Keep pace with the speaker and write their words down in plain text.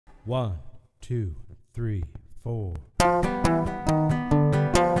1, 2, 3, 4.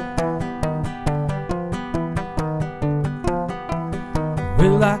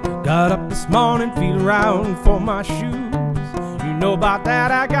 Well, I got up this morning feeling around for my shoes. You know about that,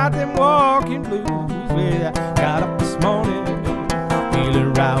 I got them walking blues. Well, I got up this morning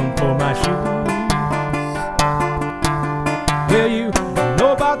feeling around for my shoes. Well, you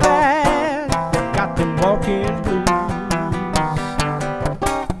know about that, got them walking blues.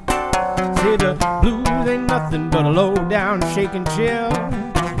 Say the blues ain't nothing but a low-down shakin' chill.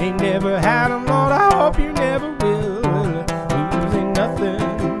 Ain't never had them, Lord, I hope you never will. Blues ain't nothing,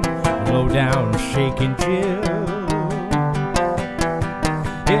 low-down shakin' chill.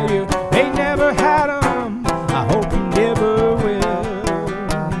 Yeah, you ain't never had them, I hope you never will.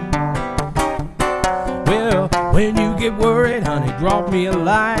 Well, when you get worried, honey, drop me a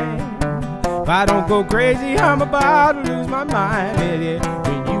line. If I don't go crazy, I'm about to lose my mind. Yeah,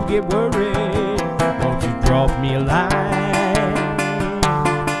 when you get worried, won't you drop me a line?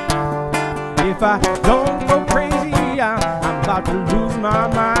 If I don't go crazy, I'm about to lose my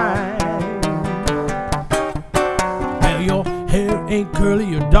mind. Well, your hair ain't curly,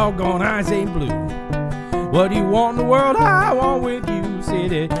 your doggone eyes ain't blue. What do you want in the world? I want with you. Say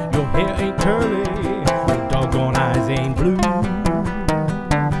that your hair ain't curly, your doggone eyes ain't blue.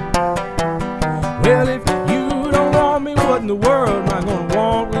 Well, if you don't want me, what in the world am I gonna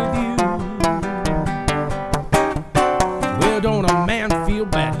want with you? Well, don't a man feel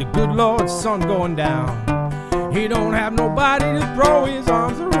bad? The good Lord's sun going down. He don't have nobody to throw his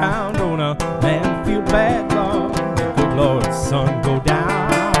arms around. Don't a man feel bad, Lord? The good Lord's sun go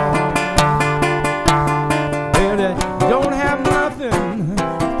down. Well, he don't have nothing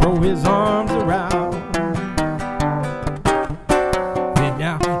to throw his arms around.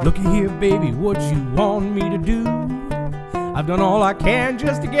 Now, looky here, baby, what you want me to do? I've done all I can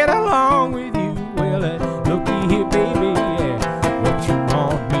just to get along with you. Well, looky here, baby, what you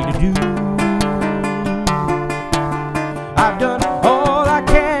want me to do? I've done all I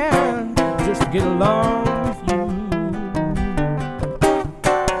can just to get along with you.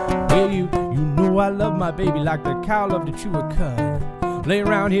 Well, you know I love my baby like the cow love to chew a cud. Lay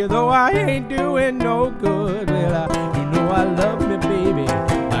around here though I ain't doing no good. Well, you know I love me, baby,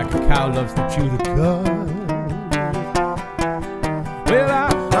 like a cow loves to chew the cud. Well,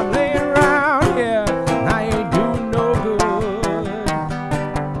 I'm laying around here and I ain't doing no good.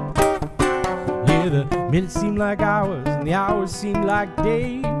 Yeah, the minutes seem like hours and the hours seem like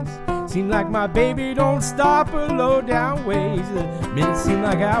days. Seem like my baby don't stop her low down ways. The minutes seem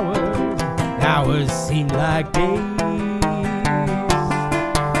like hours seem like days.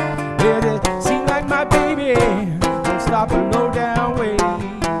 Well, it seems like my baby don't stop her low down ways.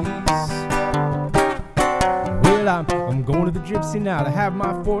 Well, I'm going to the gypsy now to have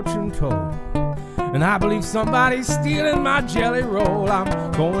my fortune told. And I believe somebody's stealing my jelly roll. I'm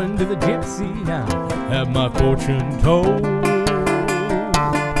going to the gypsy now to have my fortune told.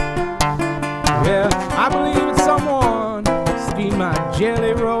 Well, I believe it's someone stealing my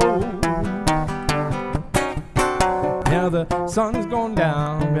jelly roll. Now the sun's gone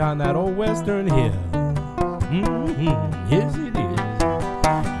down behind that old western hill. Yes it is.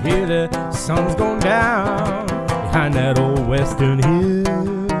 Yeah, the sun's gone down behind that old western hill.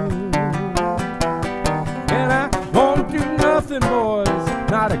 And I won't do nothing, boys,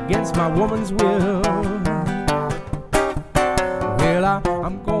 not against my woman's will. Well,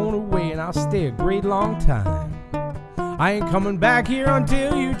 I'm going away and I'll stay a great long time. I ain't coming back here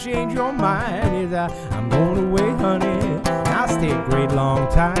until you change your mind. Yes, I'm going away, honey, and I'll stay a great long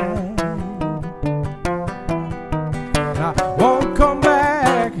time. I won't come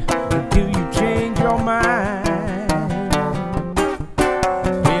back until you change your mind.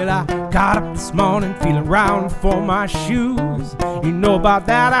 Well, I got up this morning feeling round for my shoes. You know about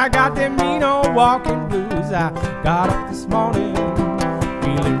that, I got them mean old walking blues. I got up this morning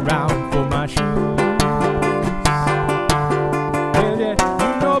feeling round for my shoes.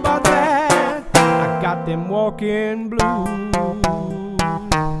 Them walking blues.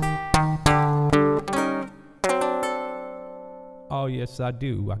 Oh yes I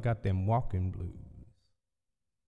do, I got them walking blues.